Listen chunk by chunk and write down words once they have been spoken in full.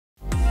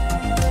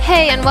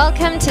Hey, and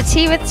welcome to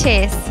Tea with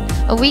Tess,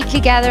 a weekly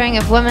gathering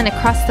of women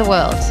across the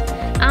world.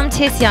 I'm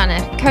Tess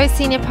Yana,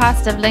 co-senior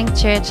pastor of Linc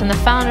Church and the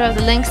founder of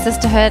the Linc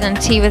Sisterhood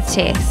and Tea with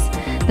Tess.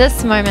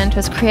 This moment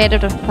was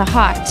created with the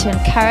heart to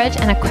encourage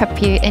and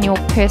equip you in your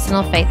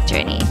personal faith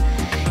journey.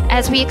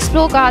 As we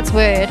explore God's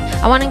Word,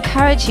 I want to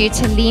encourage you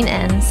to lean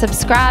in,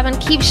 subscribe, and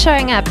keep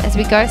showing up as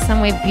we go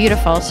somewhere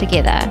beautiful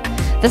together.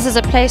 This is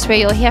a place where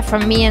you'll hear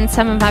from me and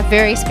some of my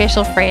very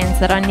special friends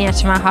that are near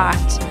to my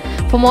heart.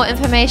 For more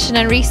information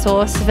and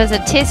resource,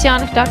 visit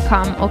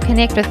tessyana.com or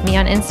connect with me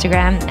on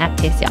Instagram at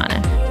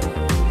tessyana.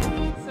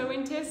 So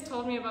when Tess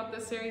told me about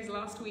this series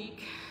last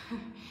week,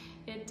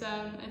 it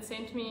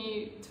sent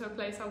me to a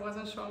place I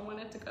wasn't sure I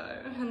wanted to go,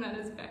 and that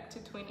is back to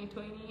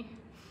 2020.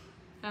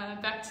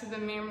 Back to the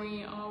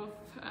memory of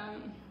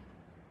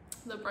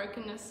the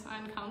brokenness I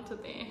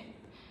encountered there.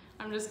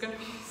 I'm just going to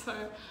be so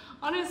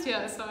honest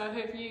here, so I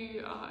hope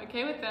you are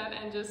okay with that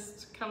and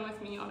just come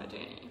with me on a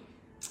journey.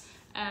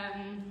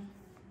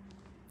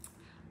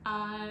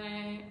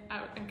 I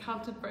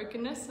encountered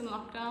brokenness in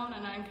lockdown,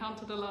 and I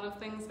encountered a lot of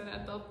things that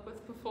I'd dealt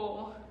with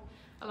before,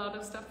 a lot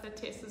of stuff that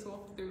Tess has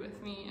walked through with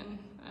me, and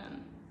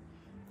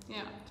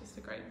yeah, just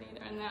a great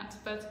leader in that.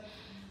 But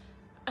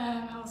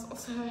I was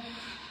also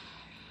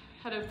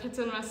had a pit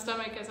in my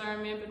stomach as I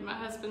remembered my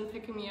husband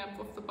picking me up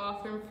off the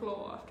bathroom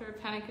floor after a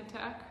panic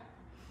attack,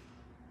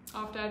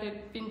 after I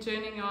had been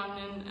journeying on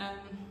and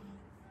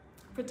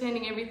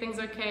pretending everything's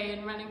okay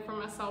and running from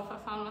myself. I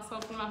found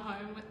myself in my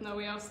home with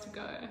nowhere else to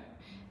go,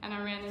 and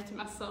I ran into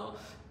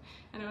myself,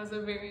 and it was a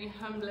very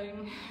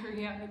humbling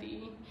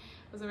reality.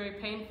 It was a very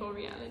painful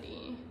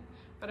reality,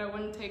 but I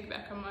wouldn't take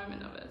back a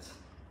moment of it,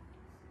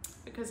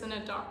 because in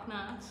a dark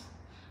night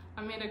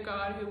I met a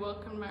God who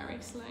welcomed my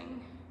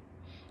wrestling,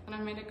 and I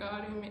met a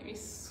God who made me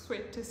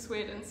sweat to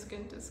sweat and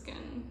skin to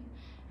skin,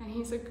 and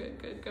he's a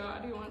good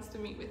God who wants to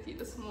meet with you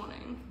this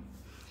morning.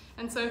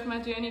 And so if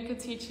my journey could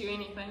teach you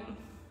anything,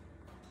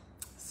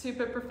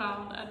 super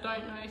profound, I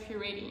don't know if you're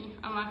ready,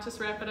 I might just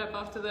wrap it up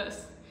after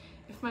this.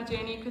 If my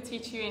journey could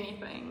teach you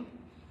anything,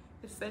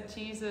 it's that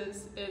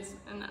Jesus is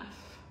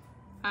enough.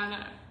 I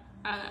know.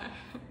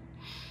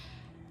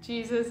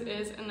 Jesus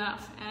is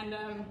enough. And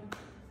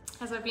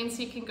as I've been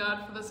seeking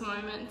God for this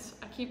moment,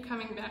 I keep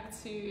coming back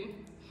to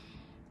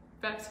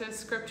a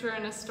scripture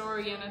and a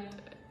story. And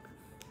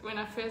when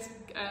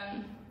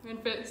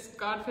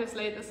God first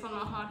laid this on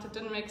my heart, it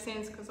didn't make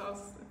sense because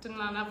it didn't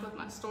line up with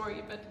my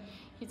story. But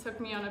he took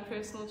me on a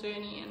personal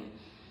journey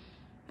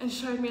and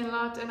showed me a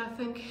lot, and I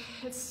think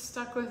it's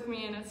stuck with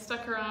me and it's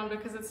stuck around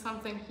because it's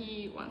something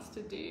he wants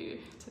to do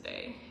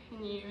today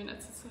in you, and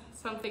it's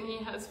something he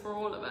has for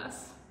all of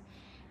us.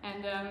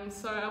 And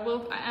so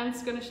I am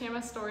just going to share my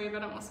story,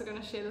 but I'm also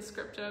going to share the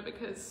scripture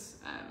because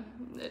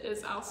it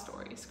is our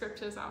story.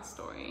 Scripture is our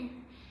story,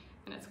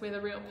 and it's where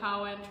the real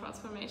power and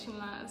transformation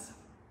lies.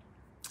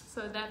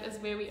 So that is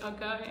where we are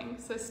going.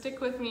 So stick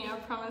with me, I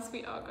promise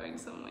we are going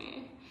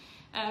somewhere.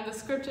 And the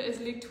scripture is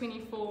Luke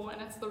 24,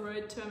 and it's the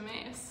road to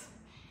Emmaus.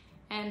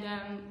 And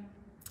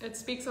it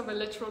speaks of a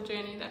literal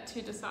journey that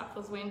two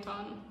disciples went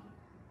on,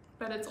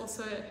 but it's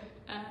also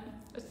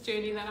a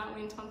journey that I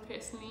went on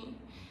personally,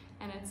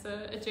 and it's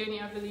a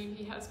journey I believe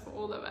he has for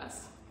all of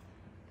us.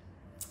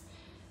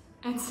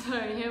 And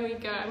so here we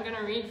go. I'm going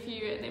to read for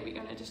you, and then we're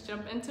going to just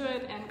jump into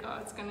it, and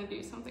God's going to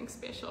do something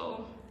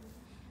special.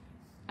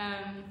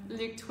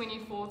 Luke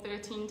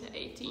 24:13 to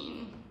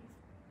 18.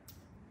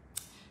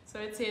 So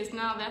it says,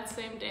 now that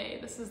same day,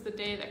 this is the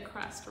day that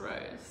Christ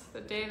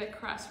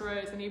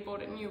rose, and he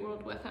brought a new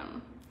world with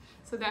him.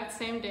 So that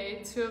same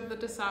day, two of the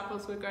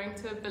disciples were going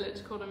to a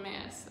village called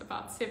Emmaus,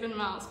 about 7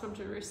 miles from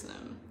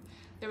Jerusalem.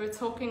 They were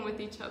talking with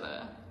each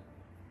other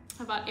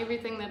about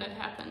everything that had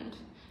happened.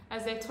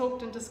 As they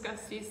talked and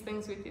discussed these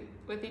things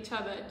with each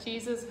other,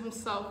 Jesus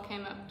himself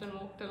came up and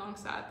walked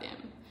alongside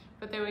them,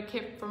 but they were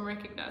kept from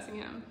recognizing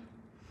him.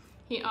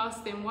 He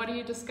asked them, what are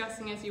you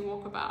discussing as you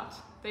walk about?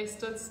 They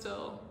stood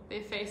still,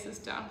 their faces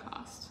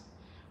downcast.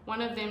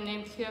 One of them,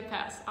 named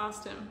Cleopas,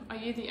 asked him, are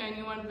you the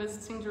only one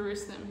visiting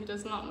Jerusalem who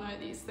does not know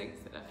these things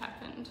that have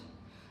happened?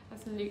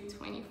 That's Luke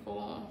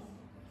 24.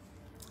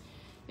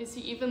 You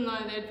see, even though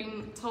they'd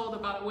been told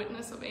about a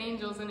witness of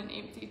angels in an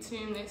empty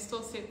tomb, they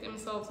still set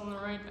themselves on the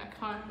road back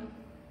home.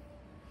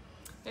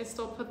 They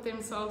still put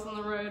themselves on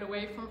the road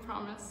away from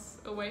promise,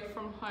 away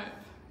from hope,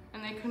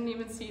 and they couldn't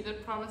even see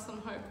that promise and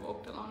hope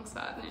walked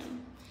alongside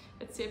them.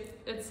 It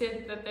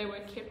said that they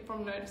were kept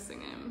from noticing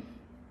him.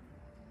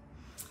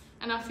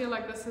 And I feel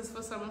like this is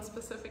for someone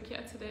specific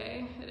here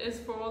today. It is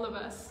for all of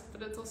us,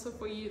 but it's also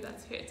for you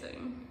that's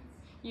hurting.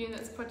 You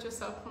that's put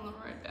yourself on the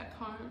road back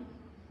home.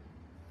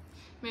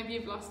 Maybe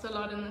you've lost a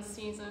lot in this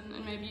season,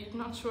 and maybe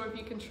you're not sure if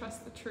you can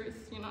trust the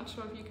truth. You're not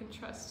sure if you can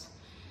trust,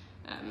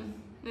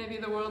 maybe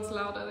the world's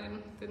louder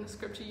than the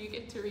scripture you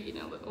get to read,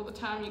 or the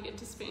time you get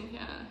to spend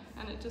here,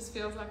 and it just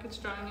feels like it's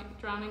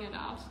drowning it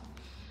out.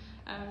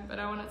 But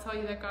I want to tell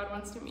you that God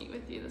wants to meet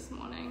with you this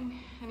morning,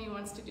 and he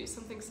wants to do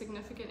something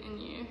significant in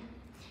you.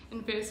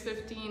 In verse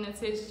 15, it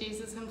says,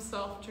 Jesus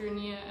himself drew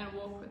near and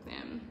walked with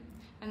them.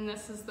 And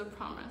this is the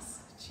promise,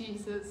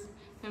 Jesus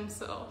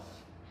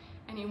himself.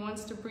 and he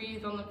wants to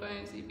breathe on the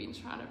bones you've been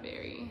trying to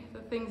bury. The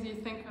things you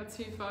think are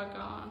too far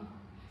gone,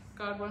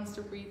 God wants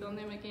to breathe on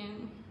them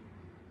again.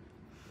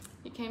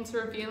 He came to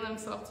reveal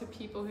himself to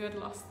people who had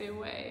lost their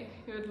way,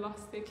 who had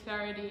lost their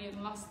clarity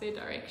and lost their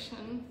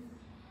direction.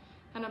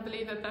 And I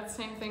believe that that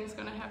same thing is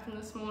going to happen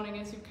this morning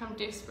as you've come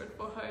desperate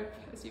for hope,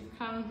 as you've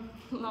come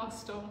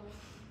lost, or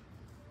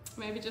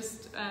maybe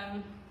just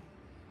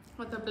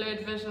with a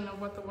blurred vision of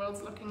what the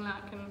world's looking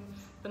like and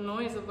the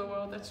noise of the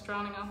world that's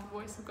drowning out the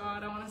voice of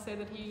God. I want to say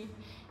that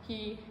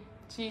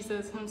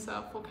Jesus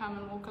himself will come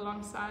and walk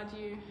alongside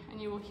you,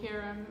 and you will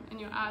hear him, and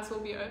your eyes will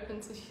be open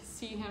to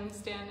see him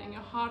standing.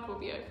 Your heart will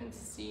be open to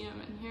see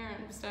him and hear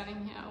him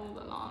standing here all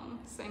along,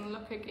 saying,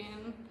 look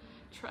again,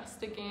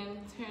 trust again,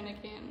 turn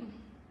again.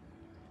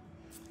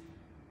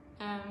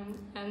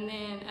 And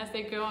then as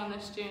they go on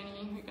this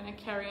journey, we're going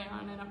to carry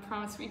on, and I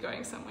promise we're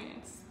going somewhere.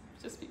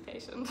 Just be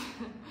patient.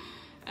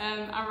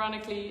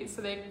 Ironically,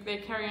 so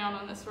they carry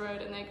on this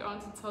road, and they go on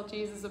to tell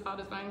Jesus about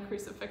his own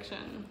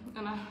crucifixion.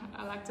 And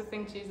I like to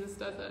think Jesus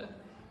does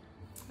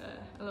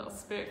a little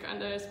smirk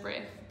under his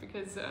breath,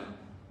 because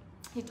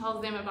he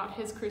tells them about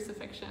his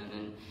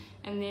crucifixion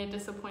and their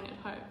disappointed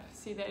hope.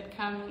 See, they'd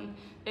come and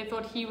they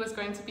thought he was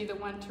going to be the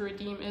one to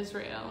redeem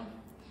Israel,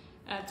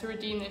 to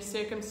redeem their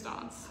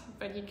circumstance,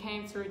 but he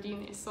came to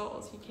redeem their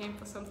souls. He came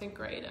for something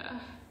greater.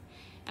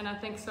 And I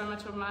think so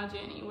much of my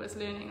journey was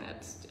learning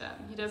that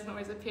he doesn't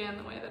always appear in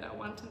the way that I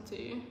want him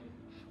to,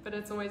 but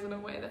it's always in a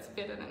way that's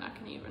better than I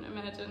can even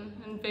imagine,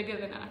 and bigger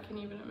than I can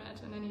even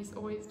imagine, and he's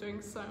always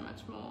doing so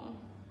much more.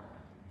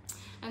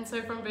 And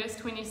so from verse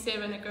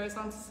 27, it goes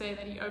on to say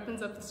that he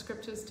opens up the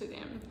scriptures to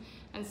them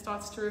and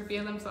starts to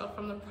reveal himself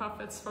from the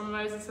prophets, from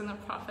Moses and the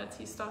prophets.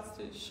 He starts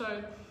to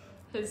show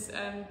his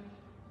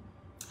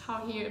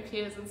how he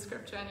appears in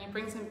scripture, and he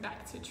brings him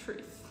back to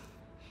truth.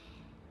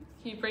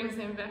 He brings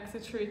them back to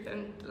truth.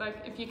 And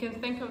like, if you can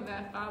think of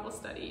that Bible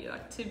study,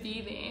 like to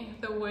be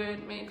there, the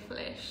word made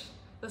flesh,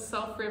 the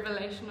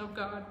self-revelation of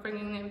God,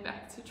 bringing them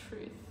back to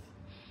truth,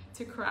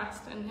 to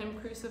Christ and him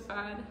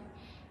crucified.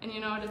 And you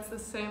know what, it's the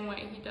same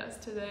way he does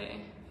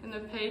today. In the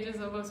pages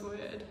of his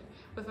word,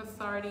 with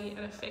authority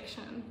and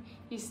affection,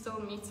 he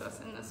still meets us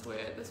in this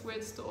word. This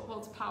word still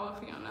holds power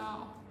for you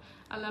now.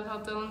 I love how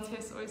Dylan and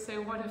Tess always say,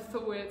 what if the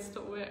word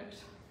still worked?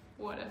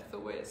 What if the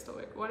word still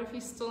worked? What if he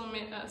still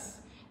met us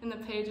in the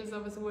pages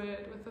of his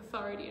word with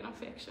authority and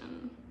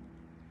affection?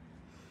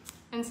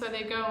 And so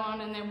they go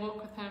on and they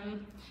walk with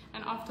him,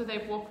 and after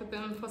they've walked with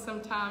him for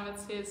some time, it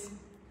says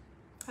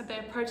that they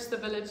approached the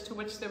village to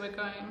which they were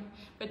going,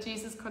 but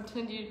Jesus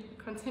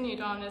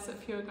continued on as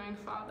if he were going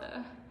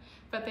farther.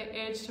 But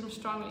they urged him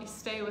strongly,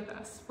 stay with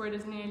us, for it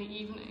is nearly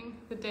evening,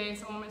 the day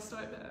is almost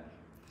over.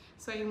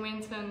 So he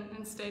went in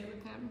and stayed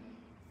with them.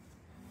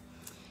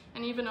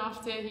 And even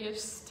after he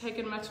has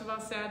taken much of our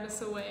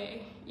sadness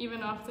away,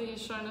 even after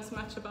he's shown us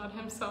much about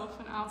himself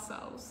and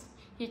ourselves,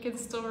 he can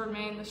still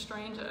remain the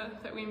stranger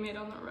that we met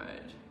on the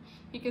road.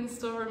 He can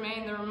still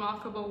remain the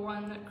remarkable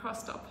one that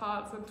crossed our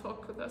paths and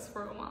talked with us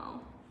for a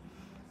while.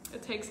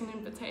 It takes an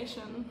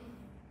invitation.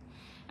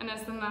 And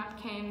as the night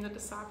came, the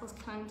disciples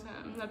clung to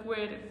him. That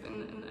word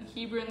in the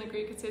Hebrew and the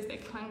Greek, it says they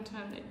clung to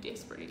him, they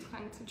desperately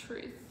clung to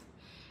truth.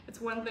 It's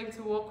one thing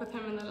to walk with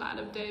him in the light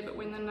of day, but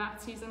when the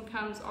night season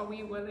comes, are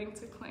we willing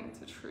to cling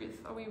to truth?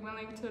 Are we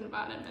willing to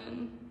invite him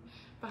in,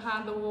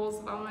 behind the walls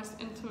of our most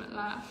intimate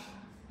life,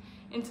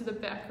 into the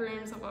back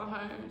rooms of our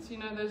homes? You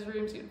know, those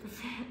rooms you'd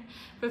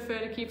prefer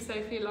to keep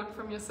safely locked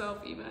from yourself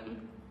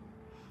even.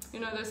 You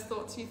know, those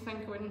thoughts you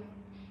think when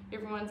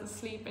everyone's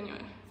asleep and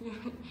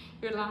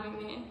you're lying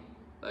there.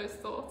 Those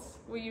thoughts,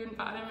 will you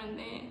invite him in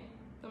there?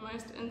 The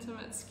most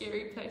intimate,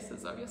 scary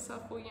places of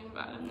yourself, will you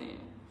invite him there?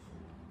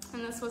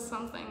 And this was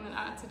something that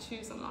I had to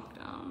choose in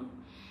lockdown.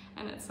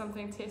 And it's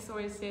something Tess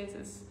always says,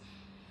 is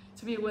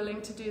to be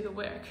willing to do the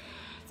work,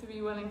 to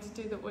be willing to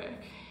do the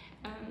work,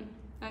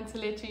 and to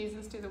let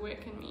Jesus do the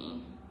work in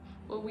me.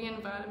 Will we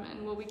invite him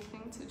in? Will we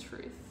cling to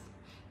truth?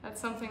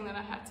 That's something that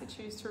I had to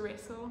choose to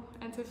wrestle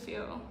and to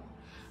feel.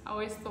 I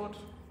always thought,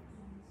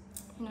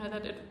 you know,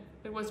 that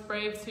it was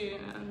brave to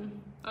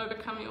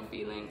overcome your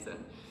feelings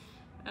and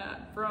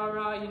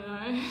rah-rah, you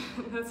know,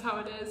 that's how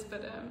it is.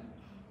 But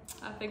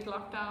I think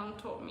lockdown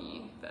taught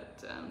me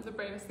that the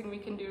bravest thing we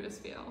can do is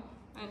feel,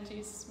 and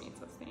Jesus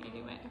meets us there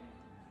anyway.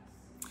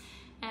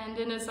 And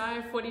in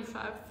Isaiah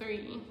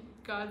 45:3,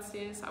 God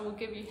says, I will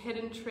give you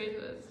hidden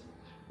treasures,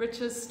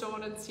 riches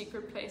stored in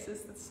secret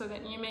places, so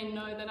that you may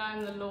know that I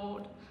am the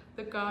Lord,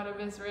 the God of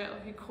Israel,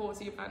 who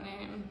calls you by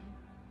name.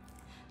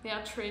 There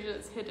are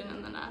treasures hidden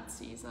in the night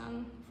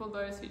season for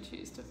those who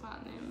choose to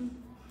find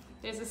them.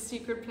 There's a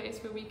secret place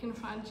where we can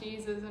find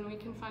Jesus, and we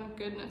can find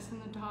goodness in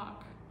the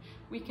dark.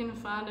 We can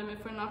find him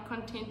if we're not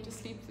content to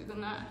sleep through the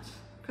night,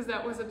 because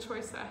that was a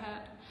choice I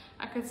had.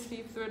 I could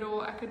sleep through it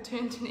all. I could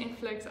turn to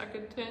Netflix. I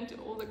could turn to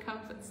all the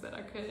comforts that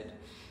I could,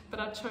 but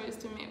I chose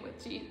to meet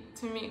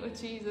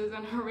with Jesus,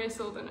 and I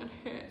wrestled and it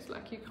hurt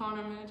like you can't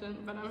imagine.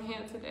 But I'm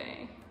here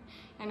today,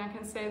 and I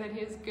can say that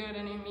he is good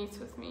and he meets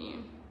with me.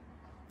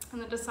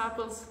 And the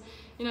disciples,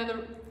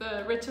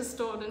 the rich is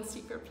stored in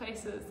secret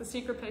places. The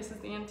secret place is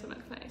the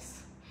intimate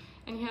place.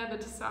 And here the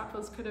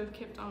disciples could have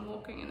kept on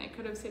walking and they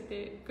could have said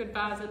their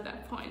goodbyes at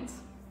that point.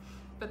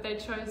 But they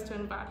chose to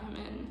invite him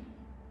in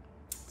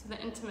to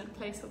the intimate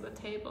place of the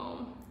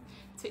table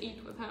to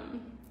eat with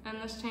him.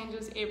 And this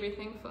changes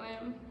everything for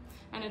them.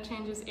 And it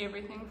changes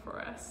everything for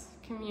us.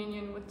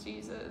 Communion with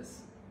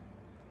Jesus.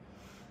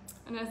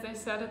 And as they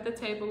sat at the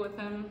table with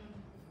him,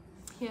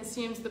 he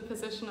assumes the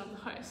position of the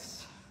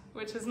host,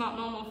 which is not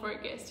normal for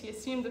a guest. He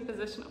assumed the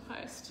position of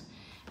host.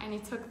 And he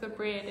took the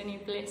bread and he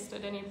blessed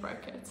it and he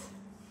broke it.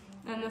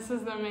 And this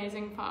is the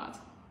amazing part.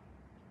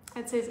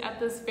 It says, at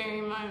this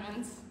very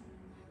moment,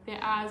 their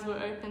eyes were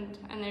opened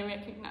and they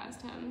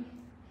recognized him.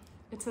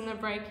 It's in the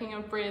breaking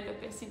of bread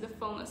that they see the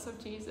fullness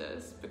of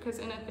Jesus, because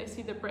in it they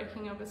see the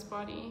breaking of his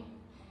body.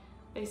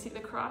 They see the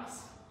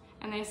cross,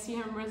 and they see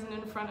him risen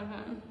in front of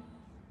him.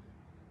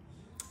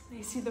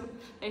 They see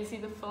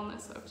the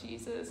fullness of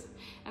Jesus.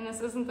 And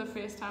this isn't the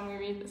first time we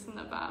read this in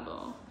the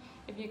Bible.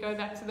 If you go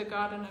back to the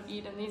Garden of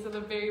Eden, these are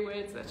the very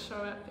words that show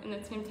up in the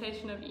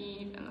temptation of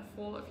Eve and the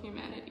fall of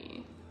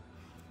humanity.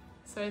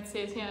 So it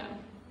says here,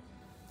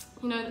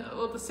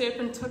 the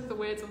serpent took the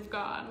words of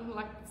God,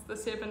 like the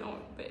serpent or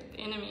the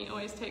enemy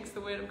always takes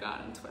the word of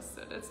God and twists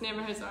it. It's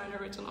never his own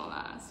original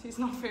eyes. He's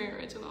not very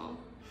original.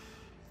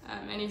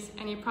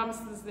 And he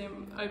promises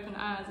them open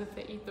eyes if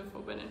they eat the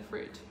forbidden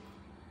fruit.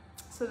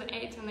 So they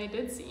ate and they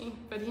did see,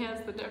 but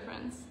here's the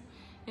difference.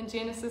 In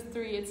Genesis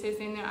 3 it says,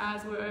 then their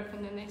eyes were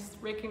opened and they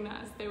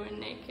recognized they were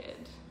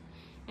naked.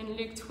 In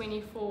Luke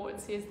 24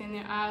 it says, then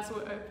their eyes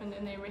were opened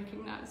and they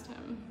recognized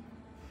him.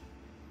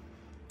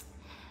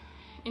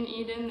 In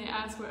Eden, their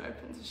eyes were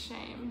open to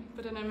shame,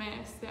 but in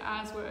Emmaus, their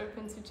eyes were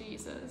open to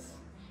Jesus.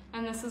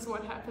 And this is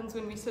what happens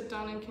when we sit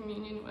down in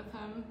communion with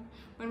him.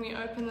 When we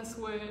open this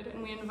word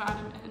and we invite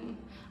him in,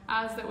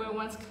 eyes that were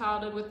once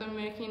clouded with the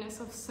murkiness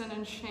of sin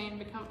and shame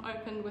become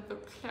opened with the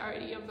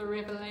clarity of the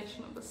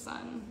revelation of the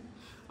Son,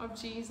 of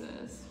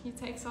Jesus. He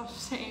takes our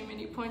shame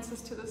and he points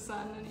us to the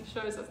Son and he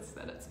shows us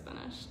that it's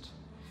finished.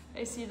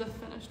 They see the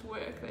finished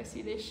work. They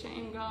see their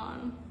shame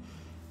gone.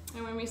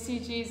 And when we see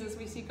Jesus,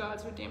 we see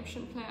God's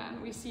redemption plan.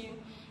 We see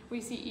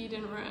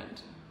Eden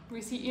ruined.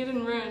 We see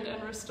Eden ruined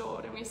and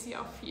restored, and we see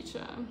our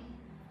future.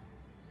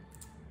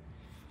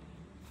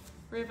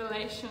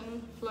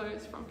 Revelation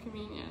flows from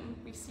communion.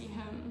 We see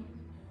him.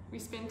 We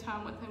spend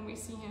time with him. We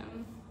see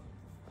him.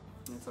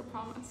 It's a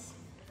promise.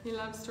 He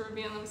loves to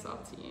reveal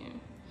himself to you.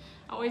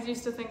 I always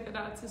used to think that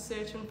I had to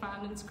search and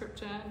find in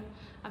scripture, and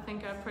I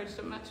think I approached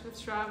it much with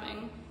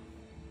striving,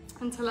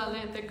 until I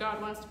learned that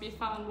God wants to be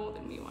found more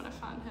than we want to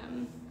find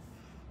him.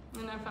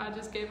 And if I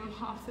just gave him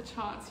half the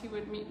chance, he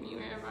would meet me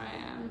wherever I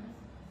am.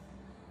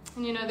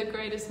 And the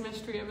greatest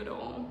mystery of it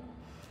all,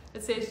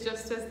 it says,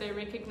 just as they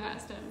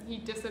recognized him, he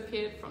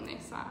disappeared from their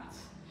sight.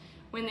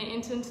 When they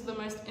enter into the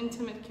most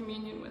intimate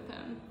communion with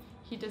him,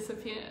 he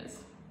disappears.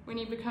 When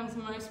he becomes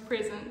most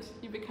present,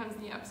 he becomes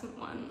the absent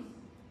one.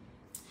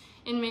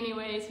 In many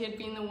ways, he had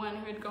been the one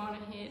who had gone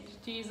ahead,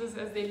 Jesus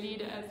as their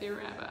leader, as their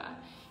rabbi.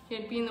 He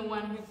had been the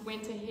one who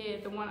went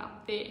ahead, the one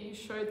up there who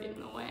showed them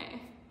the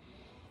way.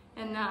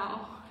 And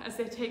now, as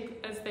they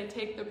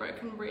take the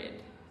broken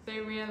bread, they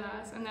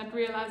realize, and that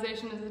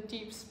realization is a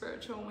deep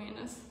spiritual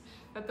awareness,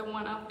 that the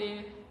one up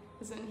there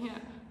is in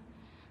here.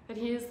 That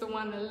he is the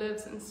one that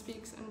lives and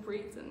speaks and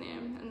breathes in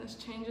them, and this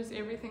changes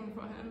everything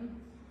for him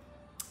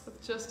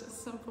with just a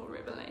simple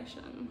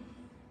revelation.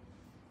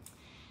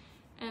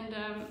 And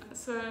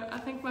so I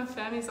think my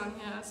family's on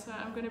here, so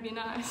I'm going to be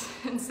nice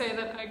and say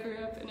that I grew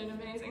up in an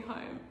amazing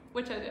home,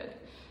 which I did.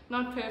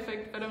 Not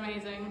perfect, but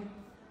amazing.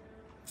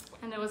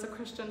 And it was a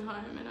Christian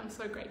home, and I'm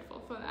so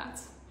grateful for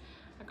that.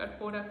 I got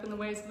brought up in the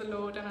ways of the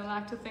Lord, and I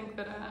like to think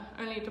that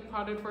I only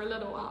departed for a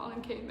little while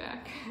and came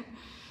back.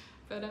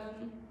 But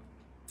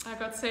I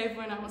got saved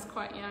when I was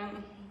quite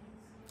young.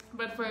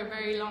 But for a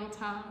very long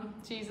time,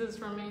 Jesus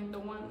remained the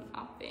one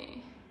up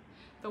there,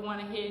 the one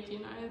ahead,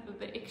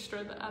 the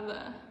extra, the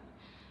other,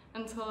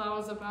 until I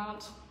was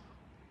about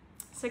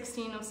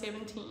 16 or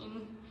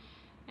 17,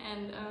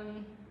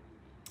 and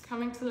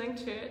coming to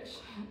Linc Church,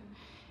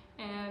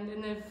 and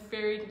in the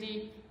very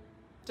deep,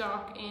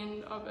 dark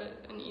end of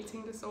it, an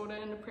eating disorder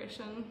and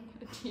depression,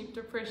 a deep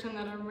depression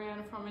that I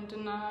ran from and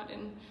denied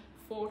and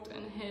fought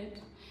and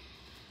hid,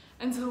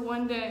 until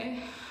one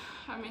day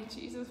I met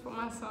Jesus for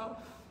myself,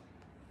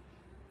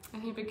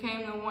 and he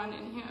became the one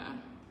in here.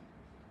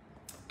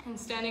 And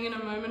standing in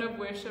a moment of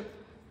worship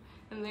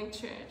in Linc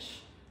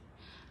Church,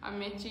 I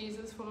met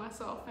Jesus for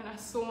myself, and I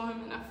saw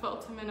him and I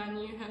felt him and I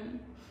knew him,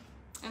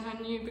 and I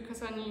knew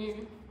because I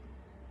knew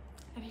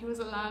that he was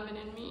alive and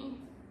in me.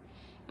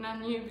 And I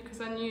knew because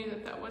I knew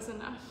that that was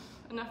enough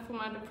for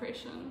my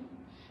depression.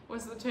 It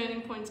was the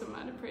turning point of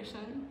my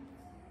depression,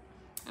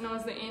 and it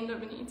was the end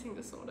of an eating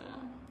disorder.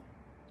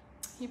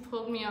 He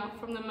pulled me out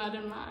from the mud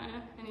and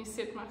mire, and he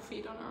set my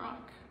feet on a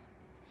rock.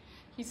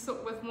 He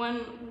saw, with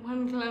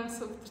one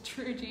glimpse of the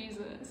true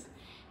Jesus,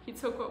 he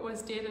took what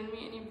was dead in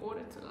me and he brought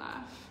it to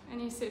life,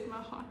 and he set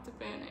my heart to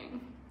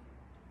burning.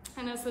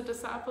 And as the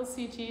disciples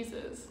see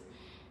Jesus,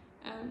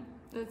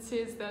 It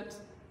says that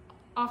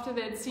after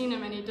they had seen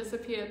him and he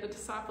disappeared, the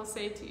disciples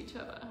said to each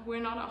other, "Were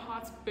not our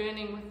hearts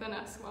burning within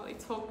us while he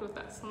talked with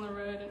us on the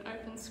road and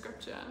opened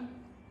scripture?"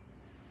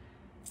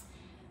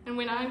 And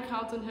when I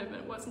encountered him,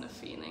 it wasn't a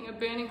feeling. A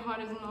burning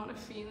heart is not a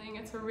feeling.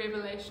 It's a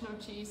revelation of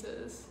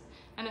Jesus.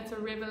 And it's a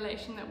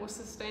revelation that will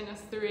sustain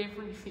us through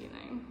every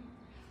feeling.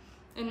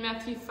 In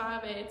Matthew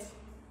 5:8,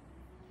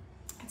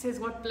 it says,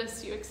 "What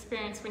bliss you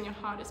experience when your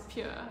heart is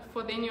pure,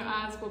 for then your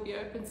eyes will be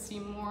open to see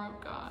more of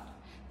God."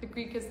 The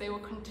Greek is, they will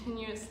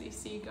continuously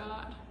see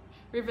God.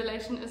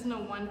 Revelation isn't a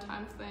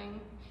one-time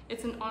thing.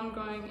 It's an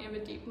ongoing,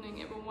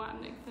 ever-deepening,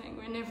 ever-widening thing.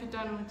 We're never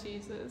done with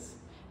Jesus,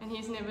 and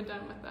he's never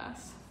done with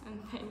us.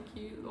 And thank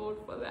you, Lord,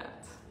 for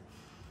that.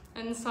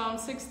 In Psalm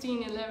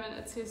 16:11,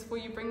 it says, "For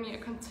you bring me a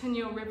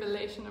continual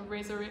revelation of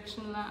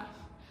resurrection life,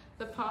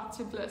 the path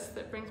to bliss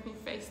that brings me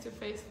face to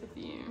face with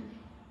you."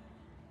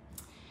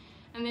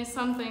 And there's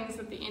some things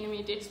that the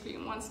enemy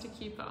desperately wants to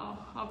keep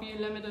our view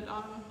limited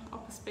on, our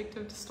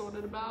perspective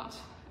distorted about.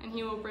 And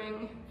he will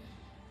bring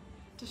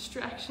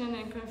distraction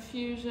and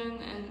confusion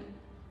and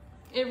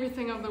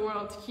everything of the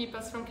world to keep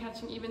us from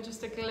catching even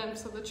just a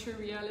glimpse of the true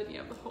reality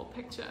of the whole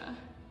picture.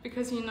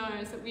 Because he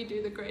knows that we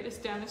do the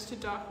greatest damage to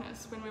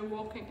darkness when we're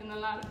walking in the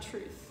light of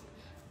truth.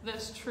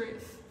 This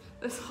truth,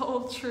 this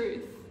whole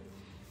truth.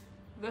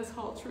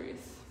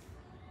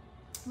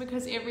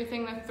 Because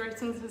everything that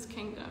threatens his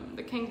kingdom,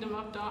 the kingdom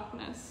of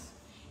darkness,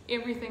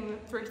 everything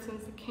that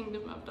threatens the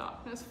kingdom of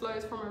darkness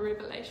flows from a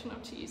revelation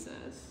of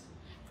Jesus,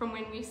 from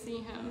when we see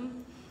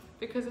him,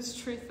 because it's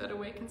truth that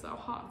awakens our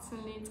hearts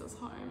and leads us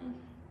home.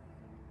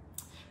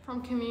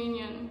 From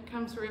communion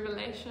comes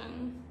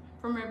revelation.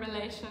 From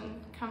revelation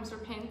comes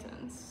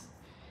repentance.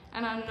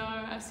 And I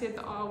know I said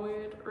the R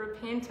word,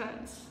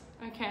 repentance,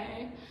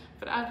 okay?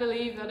 But I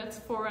believe that it's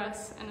for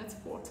us and it's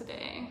for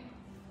today.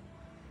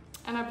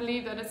 And I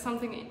believe that it's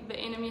something the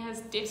enemy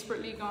has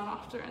desperately gone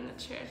after in the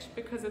church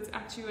because its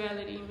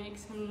actuality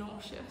makes him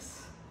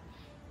nauseous.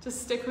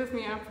 Just stick with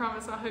me, I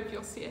promise. I hope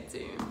you'll see it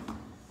too.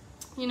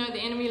 You know, the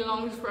enemy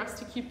longs for us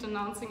to keep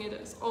denouncing it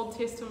as Old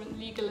Testament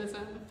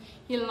legalism.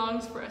 He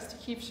longs for us to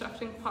keep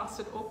shuffling past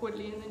it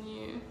awkwardly in the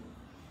new.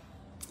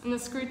 In the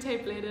Screw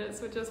Tape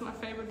Letters, which is my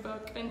favorite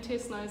book, and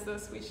Tess knows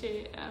this, we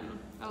share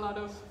a lot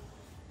of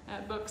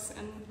books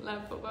and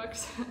love for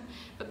books.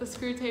 But the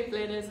Screw Tape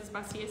Letters is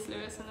by C.S.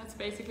 Lewis, and it's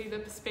basically the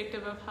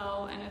perspective of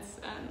hell, and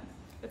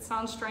it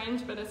sounds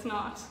strange, but it's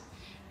not.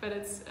 But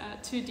it's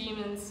two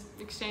demons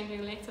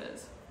exchanging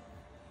letters.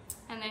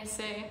 And they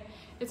say,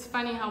 "It's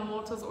funny how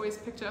mortals always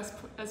picture us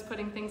as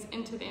putting things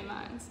into their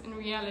minds. In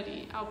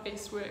reality, our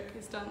best work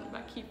is done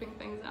by keeping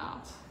things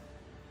out."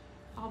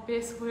 Our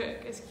best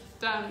work is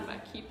done by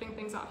keeping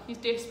things out. He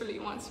desperately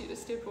wants you to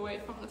step away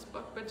from this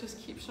book, but just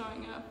keep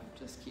showing up.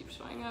 Just keep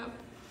showing up.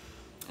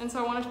 And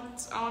so I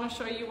want to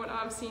show you what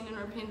I've seen in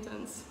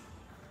repentance,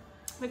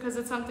 because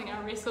it's something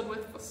I wrestled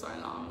with for so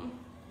long.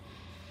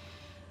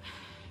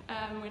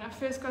 When I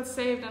first got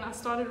saved and I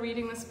started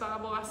reading this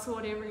Bible, I saw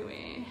it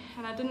everywhere.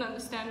 And I didn't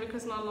understand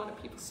because not a lot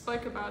of people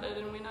spoke about it.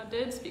 And when I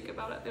did speak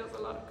about it, there was a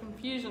lot of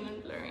confusion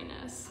and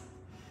blurriness.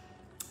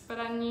 But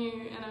I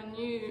knew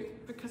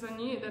because I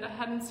knew that I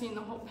hadn't seen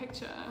the whole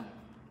picture.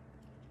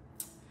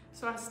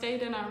 So I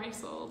stayed and I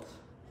wrestled.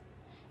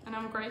 And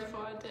I'm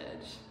grateful I did.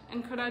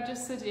 And could I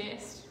just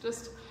suggest,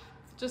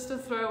 just a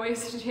throwaway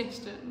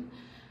suggestion,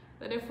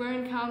 that if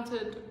when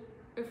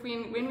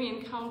we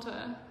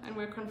encounter and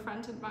we're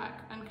confronted by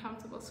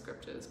uncomfortable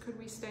scriptures, could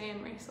we stay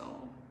and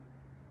wrestle?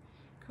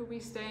 Could we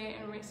stay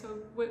and wrestle?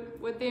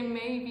 Would there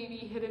maybe be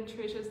hidden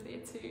treasures there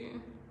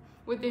too?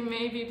 Would there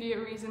maybe be a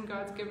reason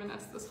God's given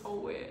us this whole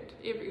word,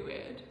 every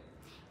word?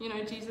 You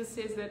know, Jesus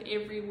says that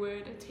every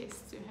word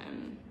attests to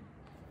him.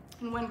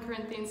 In 1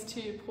 Corinthians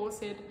 2, Paul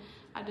said,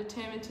 "I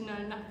determined to know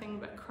nothing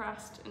but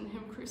Christ and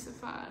him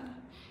crucified."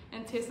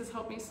 And Tess has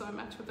helped me so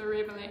much with the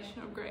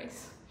revelation of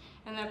grace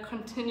and the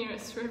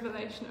continuous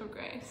revelation of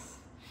grace.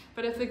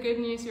 But if the good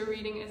news you're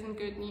reading isn't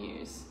good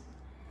news,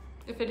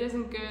 if it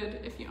isn't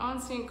good, if you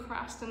aren't seeing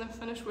Christ and the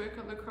finished work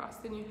of the cross,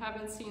 then you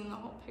haven't seen the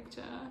whole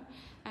picture.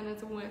 And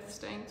it's worth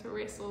staying to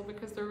wrestle,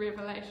 because the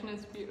revelation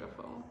is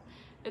beautiful.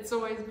 It's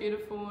always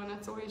beautiful, and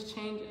it's always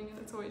changing, and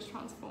it's always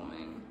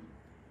transforming.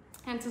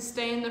 And to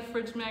stay in the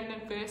fridge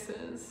magnet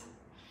verses,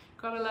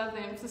 gotta love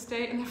them, to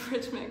stay in the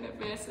fridge magnet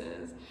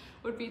verses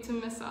would be to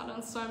miss out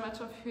on so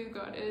much of who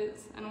God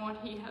is and what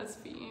he has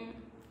for you.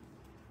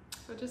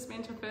 So just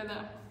venture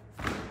further.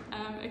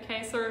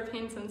 Okay, so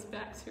repentance,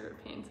 back to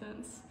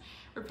repentance.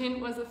 Repent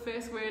was the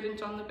first word in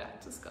John the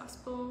Baptist's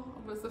gospel.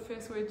 It was the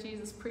first word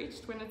Jesus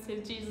preached. When it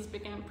said Jesus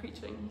began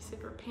preaching, he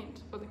said,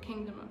 "Repent, for the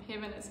kingdom of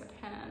heaven is at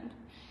hand."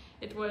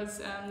 It was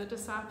the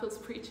disciples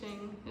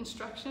preaching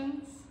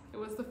instructions. It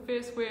was the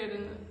first word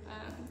in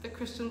the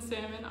Christian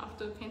sermon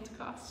after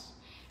Pentecost.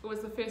 It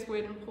was the first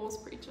word in Paul's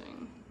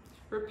preaching.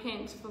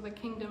 Repent, for the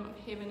kingdom of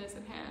heaven is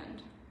at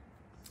hand.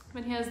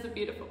 But here's the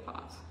beautiful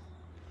part.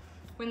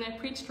 When they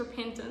preached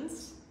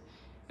repentance,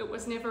 it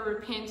was never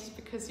repent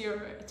because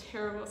you're a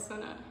terrible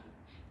sinner.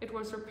 It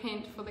was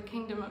repent, for the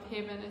kingdom of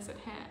heaven is at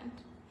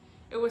hand.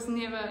 It was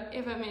never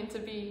ever meant to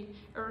be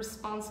a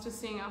response to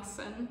seeing our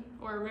sin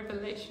or a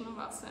revelation of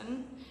our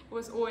sin. It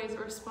was always a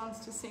response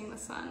to seeing the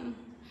Son.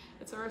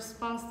 It's a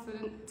response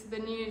to the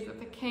news that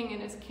the King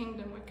and his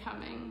kingdom were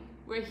coming.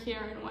 We're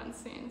here in one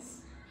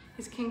sense.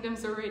 His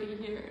kingdom's already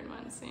here in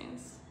one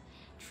sense.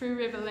 True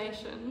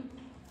revelation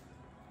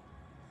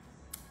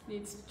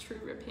leads to true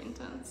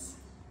repentance.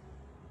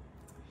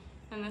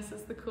 And this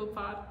is the cool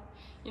part.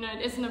 You know,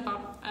 it isn't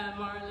about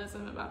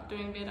moralism, about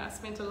doing better. I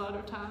spent a lot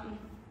of time.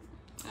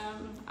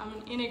 I'm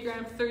an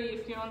Enneagram 3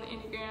 if you're on the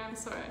Enneagram,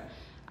 so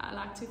I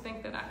like to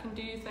think that I can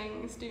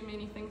do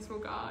many things for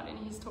God, and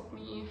He's taught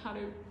me how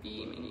to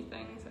be many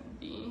things and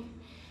be.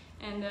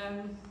 And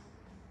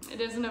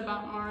it isn't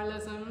about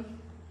moralism,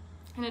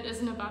 and it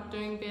isn't about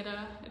doing better.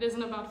 It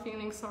isn't about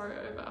feeling sorry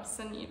over our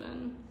sin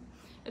even.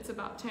 It's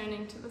about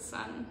turning to the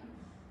Son.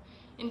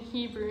 In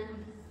Hebrew,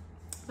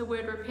 the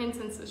word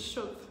repentance is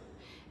shuv,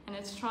 and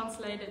it's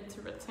translated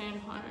to return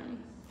home.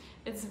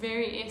 Its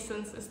very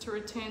essence is to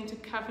return to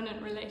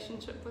covenant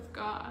relationship with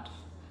God,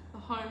 a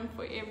home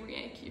for every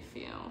ache you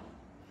feel.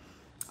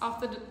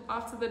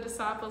 After the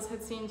disciples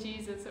had seen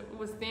Jesus, it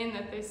was then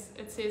that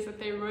it says that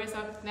they rose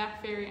up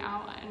that very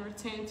hour and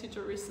returned to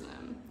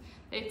Jerusalem.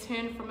 They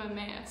turned from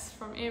Emmaus,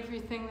 from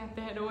everything that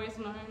they had always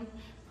known,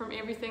 from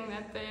everything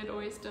that they had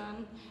always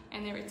done,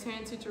 and they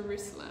returned to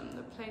Jerusalem,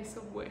 the place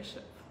of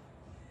worship.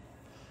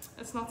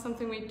 It's not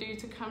something we do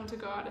to come to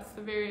God, it's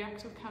the very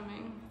act of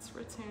coming, it's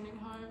returning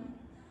home.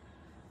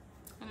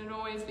 And it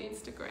always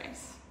leads to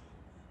grace.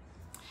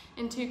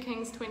 In 2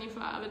 Kings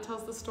 25, it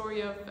tells the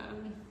story of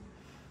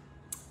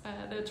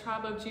the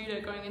tribe of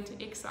Judah going into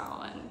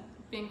exile and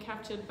being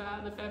captured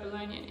by the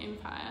Babylonian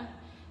Empire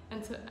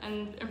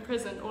and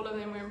imprisoned. All of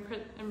them were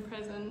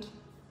imprisoned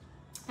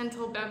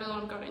until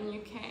Babylon got a new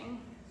king.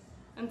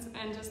 And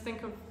just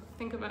think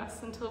of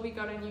us until we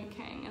got a new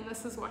king. And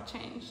this is what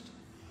changed.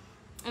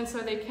 And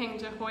so their king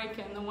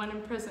Jehoiakim, the one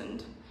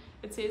imprisoned,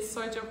 it says,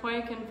 so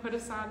Jehoiakim put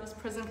aside his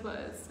prison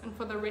clothes and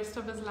for the rest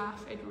of his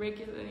life ate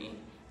regularly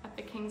at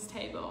the king's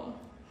table.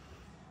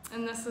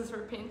 And this is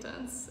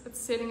repentance. It's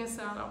setting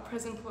aside our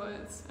prison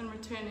clothes and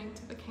returning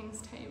to the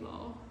king's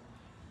table.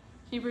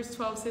 Hebrews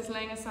 12 says,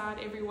 laying aside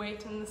every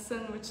weight and the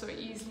sin which so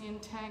easily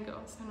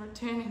entangles and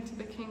returning to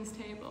the king's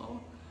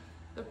table,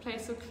 the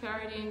place of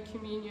clarity and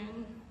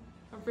communion,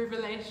 of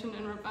revelation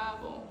and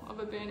revival, of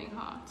a burning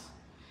heart.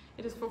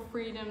 It is for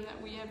freedom that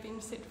we have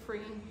been set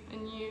free. A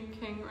new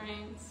king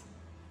reigns.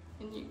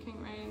 A new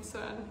king reigns.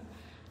 So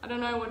I don't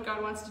know what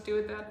God wants to do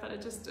with that, but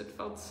it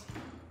felt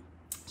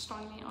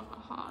strongly on my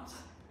heart.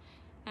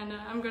 And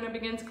I'm going to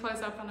begin to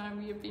close up. I know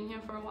we have been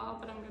here for a while,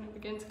 but I'm going to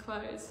begin to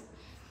close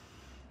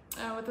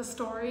with a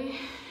story.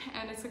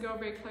 And it's a girl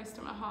very close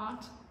to my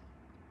heart.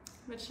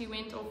 But she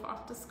went off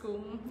after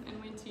school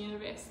and went to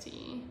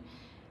university.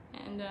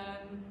 And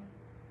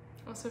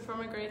also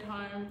from a great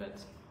home, but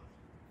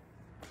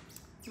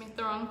met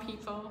the wrong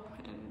people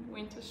and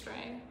went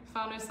astray.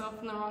 Found herself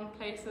in the wrong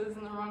places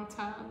and the wrong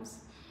times,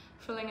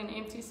 filling an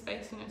empty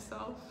space in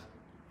herself.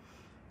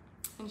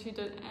 And she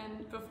did,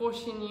 and before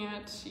she knew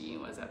it, she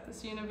was at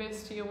this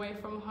university away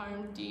from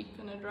home, deep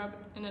in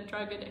a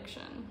drug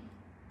addiction.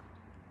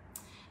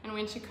 And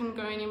when she couldn't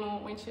go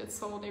anymore, when she had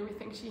sold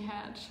everything she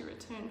had, she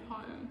returned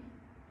home.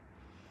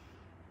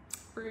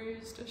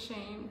 Bruised,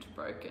 ashamed,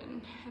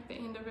 broken. At the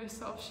end of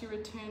herself, she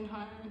returned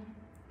home.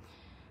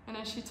 And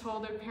as she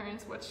told her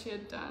parents what she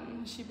had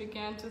done, she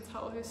began to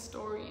tell her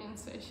story and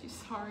say she's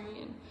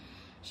sorry, and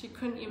she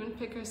couldn't even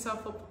pick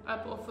herself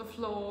up off the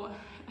floor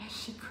as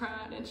she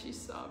cried and she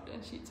sobbed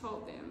and she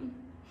told them.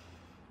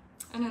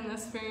 And in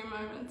this very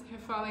moment, her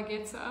father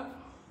gets up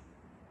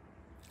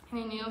and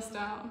he kneels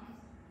down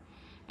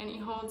and he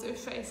holds her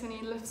face and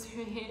he lifts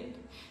her head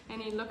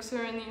and he looks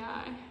her in the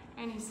eye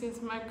and he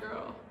says, my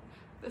girl,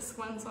 this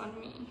one's on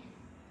me.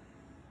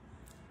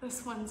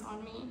 This one's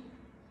on me.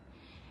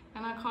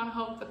 And I can't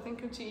help but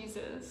think of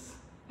Jesus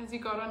as he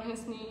got on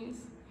his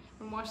knees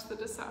and washed the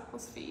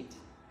disciples' feet,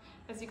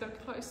 as he got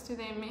close to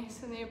their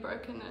mess and their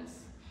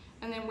brokenness,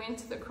 and then went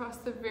to the cross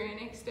the very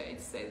next day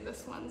to say,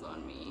 this one's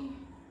on me.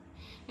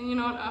 And you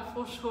know what? I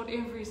fall short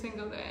every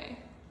single day,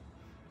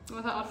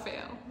 without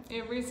fail.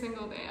 Every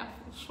single day I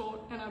fall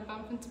short and I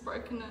bump into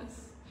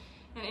brokenness.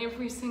 And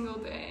every single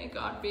day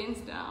God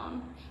bends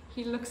down,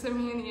 he looks at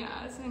me in the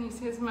eyes and he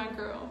says, my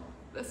girl,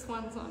 this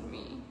one's on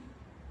me.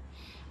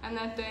 And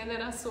that day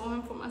that I saw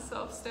him for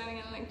myself, standing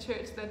in Linc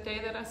Church, that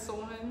day that I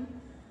saw him,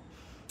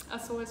 I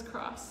saw his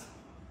cross.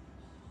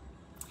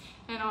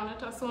 And on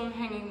it, I saw him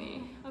hanging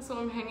there. I saw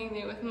him hanging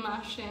there with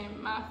my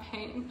shame, my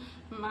pain,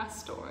 my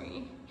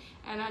story.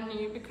 And I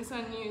knew, because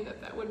I knew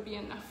that that would be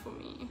enough for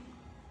me.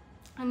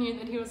 I knew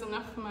that he was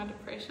enough for my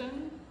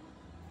depression.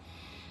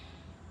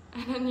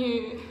 And I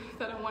knew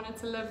that I wanted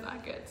to live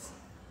like it.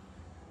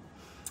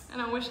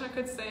 And I wish I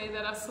could say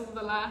that I saw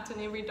the light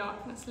and every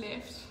darkness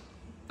left.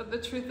 But the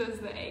truth is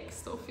the ache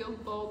still feels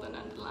bold and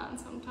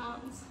underlined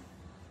sometimes.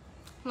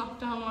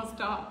 Lockdown was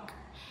dark.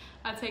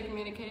 I take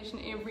medication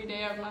every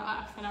day of my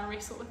life and I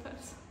wrestle with it.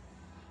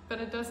 but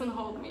it doesn't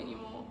hold me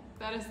anymore.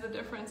 That is the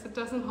difference. It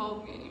doesn't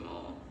hold me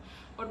anymore.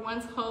 What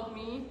once held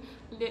me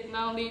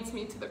now leads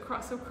me to the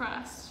cross of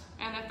Christ.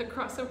 And at the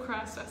cross of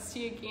Christ, I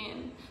see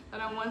again that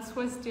I once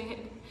was dead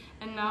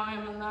and now I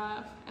am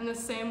alive. And the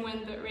same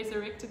wind that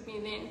resurrected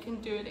me then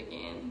can do it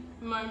again,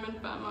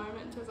 moment by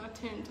moment, as I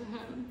turn to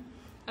Him,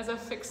 as I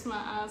fix my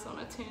eyes on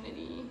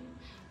eternity.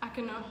 I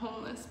can know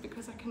wholeness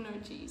because I can know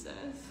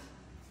Jesus.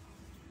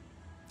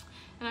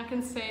 And I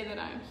can say that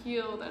I am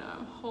healed and I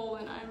am whole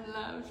and I am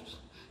loved,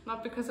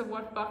 not because of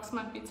what box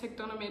might be ticked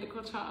on a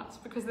medical chart,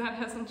 because that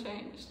hasn't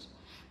changed.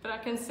 But I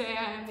can say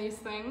I am these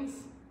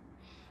things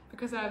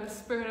because I have the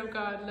Spirit of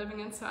God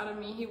living inside of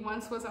me. He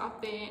once was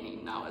out there and He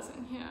now is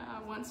in here.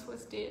 I once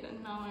was dead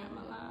and now I am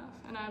alive.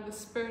 And I have the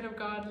Spirit of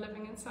God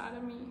living inside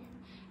of me.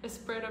 A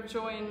spirit of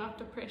joy and not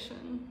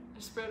depression.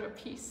 A spirit of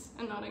peace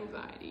and not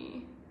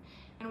anxiety.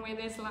 And where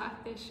there's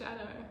light, there's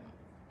shadow.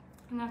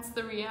 And that's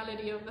the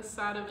reality of the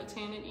side of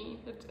eternity.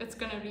 It's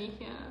going to be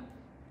here.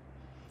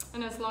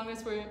 And as long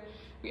as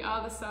we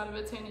are the side of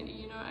eternity,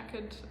 you know,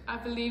 I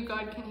believe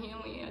God can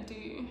heal me. I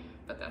do.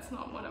 But that's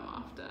not what I'm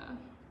after.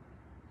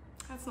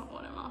 That's not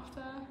what I'm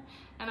after.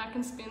 And I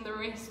can spend the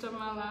rest of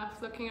my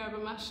life looking over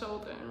my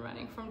shoulder and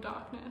running from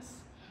darkness.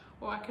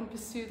 Or I can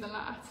pursue the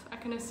light. I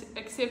can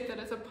accept that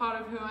it's a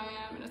part of who I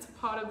am and it's a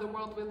part of the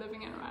world we're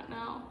living in right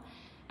now.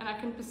 And I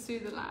can pursue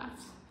the light.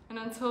 And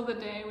until the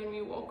day when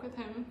we walk with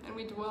Him and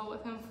we dwell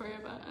with Him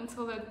forever,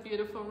 until that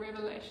beautiful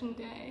Revelation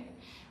day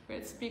where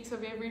it speaks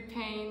of every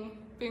pain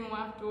being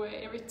wiped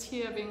away, every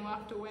tear being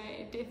wiped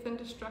away, death and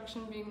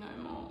destruction being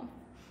no more.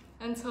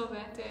 Until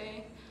that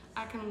day,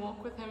 I can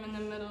walk with Him in the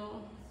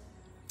middle,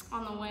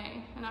 on the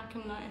way, and I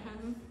can know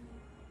Him.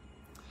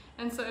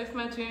 And so if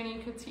my journey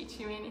could teach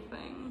you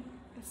anything,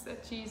 it's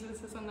that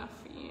Jesus is enough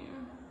for you.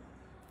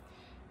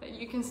 That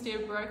you can stare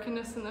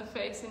brokenness in the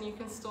face and you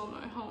can still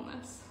know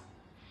wholeness.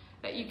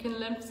 That you can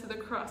limp to the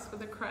cross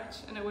with a crutch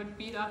and it would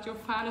beat out your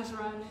finest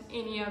run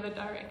in any other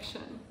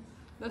direction.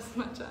 This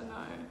much I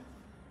know.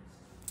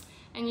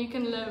 And you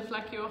can live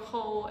like you're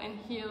whole and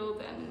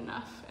healed and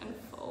enough and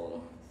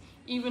full.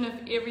 Even if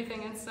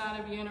everything inside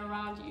of you and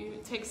around you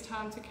takes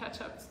time to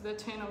catch up to the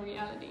eternal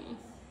reality.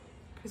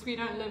 Because we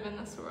don't live in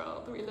this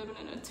world, we live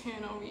in an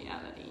eternal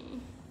reality.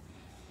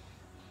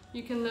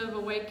 You can live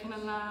awake and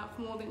alive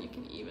more than you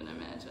can even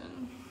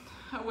imagine.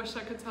 I wish I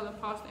could tell a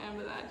past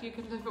Amber that. You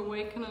could live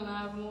awake and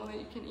alive more than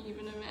you can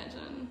even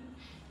imagine.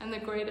 And the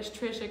greatest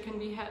treasure can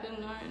be had and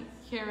known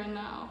here and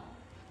now.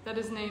 That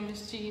His name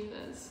is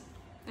Jesus.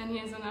 And He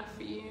is enough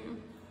for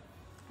you.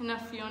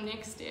 Enough for your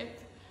next step.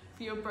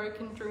 For your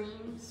broken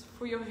dreams,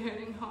 for your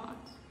hurting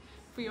heart,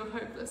 for your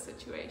hopeless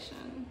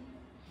situation.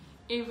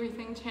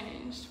 Everything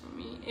changed for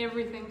me.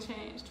 Everything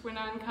changed when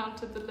I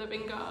encountered the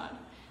living God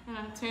and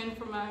I turned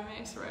from my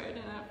Emmaus road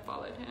and I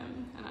followed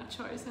Him and I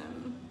chose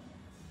Him.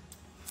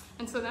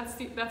 And so that's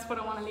what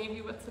I want to leave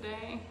you with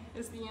today,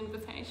 is the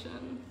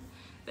invitation,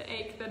 the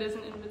ache that is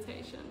an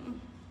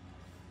invitation.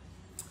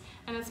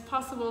 And it's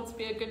possible to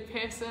be a good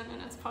person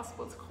and it's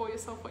possible to call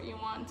yourself what you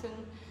want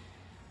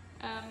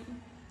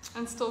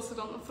and still sit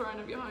on the throne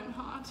of your own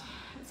heart.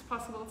 It's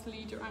possible to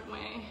lead your own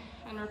way,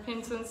 and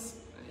repentance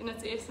in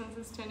its essence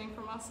is turning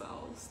from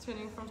ourselves,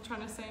 turning from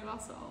trying to save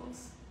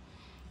ourselves.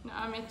 You know,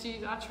 I met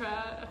Jesus, I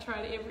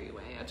tried every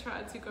way. I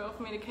tried to go off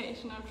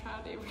medication, I've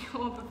tried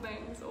all the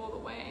things, all the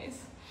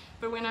ways.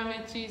 But when I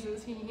met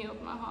Jesus, He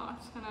healed my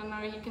heart, and I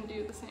know He can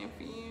do the same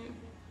for you.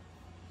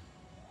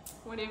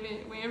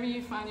 Wherever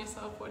you find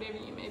yourself, whatever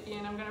you may be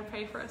in, I'm going to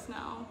pray for us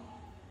now.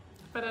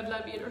 But I'd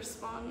love you to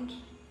respond.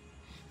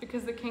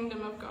 Because the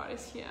kingdom of God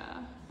is here,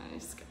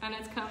 and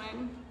it's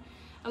coming,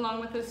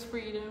 along with His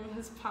freedom,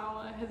 His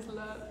power, His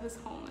love, His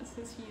wholeness,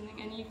 His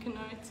healing, and you can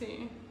know it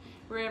too,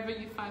 wherever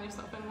you find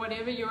yourself, and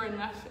whatever your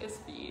enough is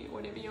for you,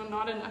 whatever your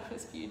not enough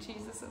is for you,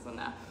 Jesus is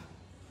enough.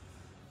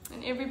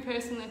 And every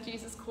person that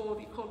Jesus called,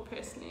 He called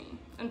personally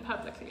and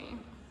publicly.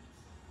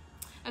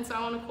 And so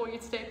I want to call you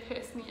today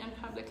personally and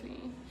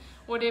publicly,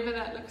 whatever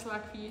that looks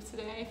like for you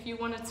today. If you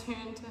want to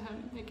turn to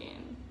Him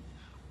again,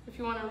 if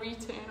you want to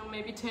return or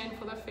maybe turn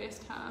for the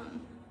first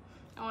time,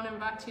 I want to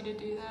invite you to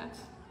do that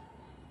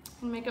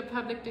and make a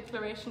public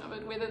declaration of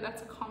it, whether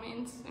that's a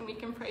comment and we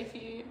can pray for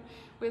you,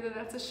 whether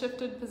that's a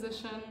shifted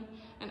position,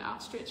 an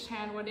outstretched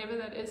hand, whatever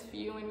that is for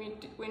you.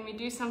 When we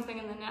do something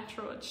in the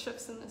natural, it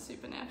shifts in the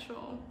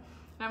supernatural.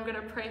 And I'm going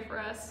to pray for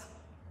us.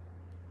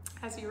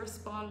 As you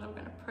respond, I'm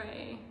going to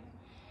pray.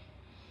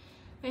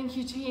 Thank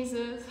you,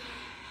 Jesus,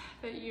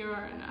 that you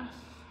are enough.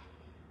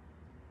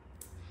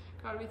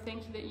 God, we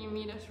thank you that you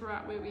meet us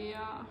right where we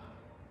are.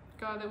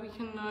 God, that we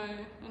can know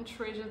and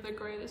treasure the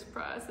greatest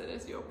prize that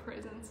is your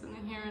presence in the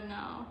here and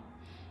now.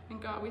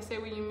 And God, we say,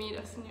 will you meet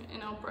us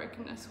in our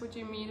brokenness? Would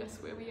you meet us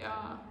where we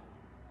are?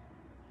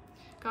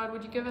 God,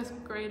 would you give us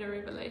greater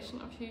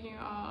revelation of who you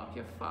are, of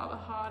your Father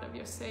heart, of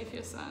your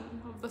Savior Son,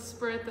 of the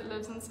Spirit that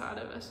lives inside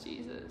of us,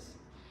 Jesus?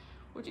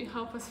 Would you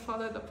help us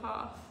follow the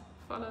path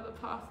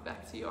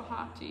back to your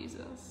heart,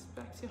 Jesus,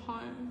 back to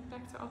home,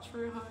 back to our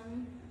true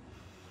home?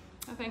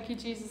 I thank you,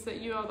 Jesus, that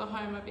you are the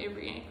home of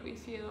every ache we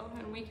feel,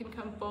 and we can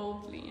come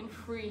boldly and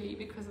freely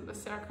because of the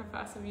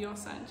sacrifice of your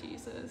Son,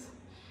 Jesus.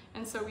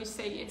 And so we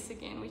say yes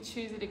again. We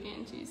choose it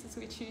again, Jesus.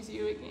 We choose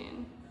you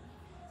again.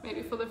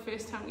 Maybe for the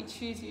first time we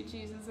choose you,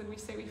 Jesus, and we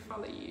say we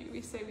follow you.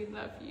 We say we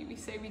love you. We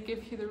say we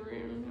give you the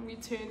room, and we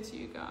turn to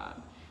you,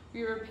 God.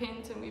 We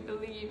repent and we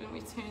believe and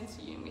we turn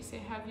to you and we say,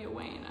 have your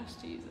way in us,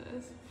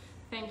 Jesus.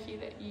 Thank you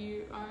that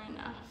you are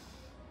enough.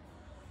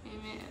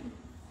 Amen.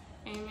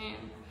 Amen.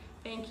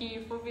 Thank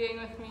you for being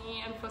with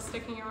me and for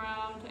sticking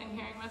around and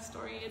hearing my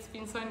story. It's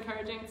been so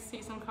encouraging to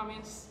see some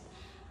comments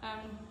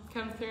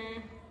come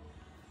through.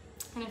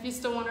 And if you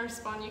still want to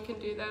respond, you can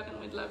do that, and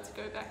we'd love to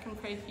go back and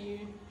pray for you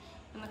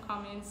in the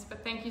comments.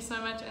 But thank you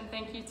so much, and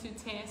thank you to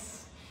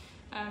Tess.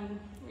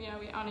 We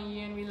honor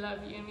you and we love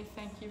you, and we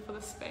thank you for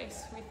the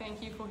space. We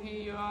thank you for who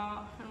you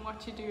are and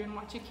what you do and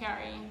what you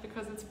carry,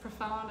 because it's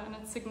profound and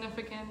it's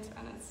significant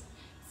and it's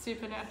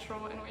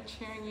supernatural, and we're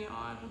cheering you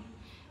on.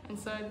 And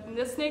so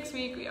this next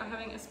week we are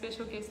having a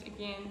special guest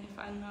again, if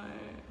I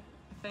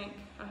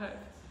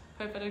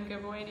hope I didn't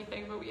give away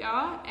anything, but we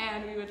are,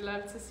 and we would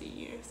love to see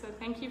you. So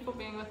thank you for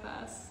being with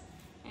us,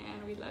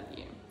 and we love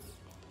you.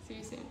 See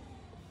you soon.